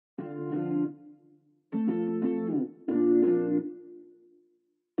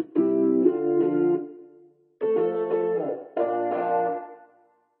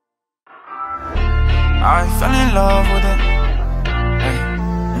I fell in love with it. Hey,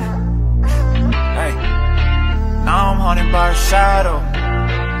 hey. Now I'm haunted by a shadow.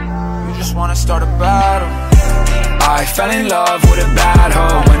 You just wanna start a battle. I fell in love with a bad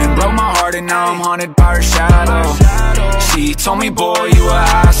hoe, went and broke my heart, and now I'm haunted by her shadow. She told me, boy, you a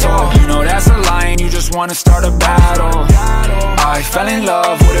asshole. You know that's a lie, and you just wanna start a battle. I fell in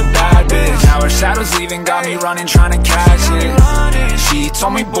love with a bad bitch. Now her shadow's leaving, got me running, trying to catch it. She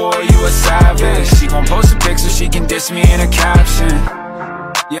told me, boy, you a savage. She gon' post a pic so she can diss me in a caption.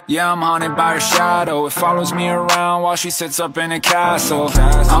 Yeah, I'm haunted by her shadow. It follows me around while she sits up in a castle.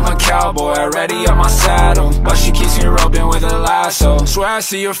 I'm a cowboy, already up my saddle, but she keeps me roping with a lasso. Swear I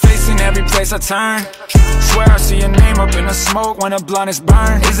see your face in every place I turn. Swear I see your name up in the smoke when a blunt is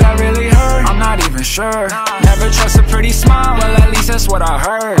burned. Is that really her? I'm not even sure. Never trust a pretty smile, well at least that's what I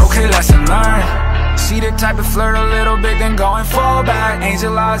heard. Okay, lesson learned. See the type to flirt a little bit, then go and fall back.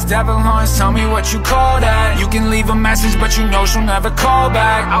 Angel eyes, devil horns, tell me what you call that. You can leave a message, but you know she'll never call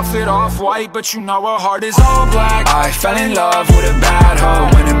back. Outfit off-white, but you know her heart is all black. I fell in love with a bad hoe,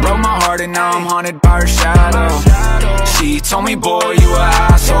 went and broke my heart, and now I'm haunted by her shadow. She told me, boy, you a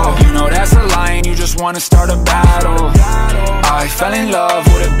asshole. You know that's a lie, and you just wanna start a battle. I fell in love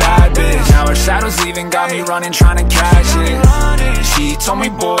with a bad bitch. Now her shadow's leaving, got me running, trying to catch it. She told me,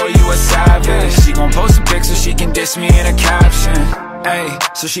 boy, you a savage. She gon' post a pic so she can diss me in a caption. Ay,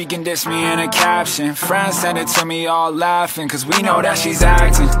 so she can diss me in a caption. Friends send it to me all laughing, cause we know that she's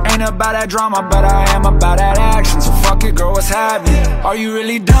acting. Ain't about that drama, but I am about that action. So fuck it, girl, what's happening? Are you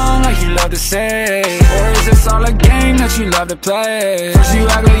really done like you love to say? Or is this all a game that you love to play? First you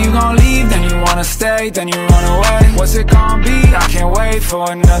act like you gon' leave, then you wanna stay, then you run away. What's it gon' be? I can't wait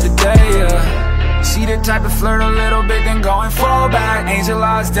for another day, yeah. See the type to flirt a little bit, then go and fall back. Angel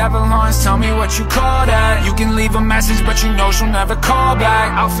eyes, devil horns, tell me what you call that. You can leave a message, but you know she'll never call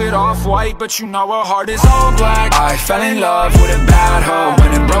back. Outfit off-white, but you know her heart is all black. I fell in love with a bad hoe,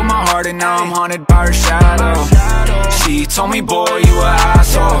 went and broke my heart, and now I'm haunted by her shadow. She told me, boy, you a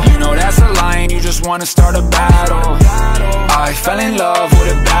asshole. You know that's a lie, and you just wanna start a battle. I fell in love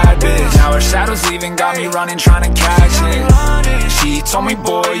with a bad bitch. Now her shadow's leaving, got me running, trying to catch it. She told me,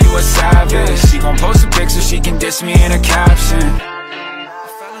 boy, you a savage. She gon' post a pic so she can diss me in a caption.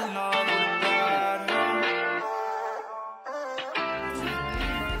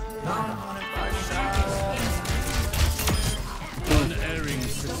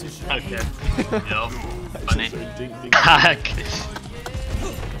 Okay. Yep. Funny. Hack.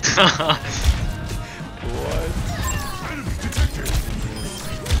 What?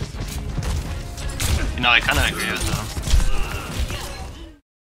 You know, I kind of agree with them.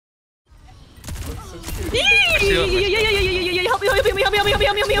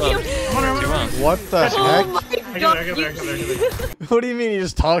 What the heck? Oh my God. What do you mean he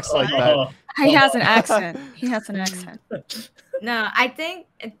just talks like that? He has an accent. He has an accent. No, I think.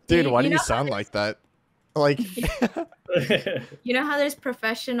 Dude, why do you sound like that? Like, you know how there's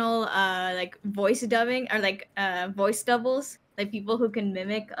professional like voice dubbing or like voice doubles, like people who can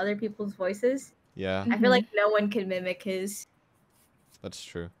mimic other people's voices. yeah, I feel like no one can mimic his. that's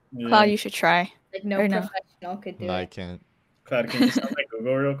true. Cloud, you should try. Like no Or no. professional could do No, I it. can't. Cloud, can you sound like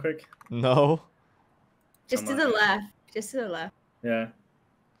Google real quick? No. Just to the left. Just to the left. Yeah.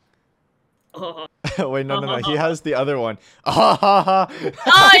 Wait, no. He has the other one. Ah, ha, ha.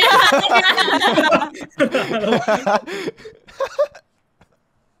 Oh yeah.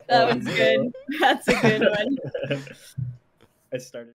 That was good. That's a good one. I started.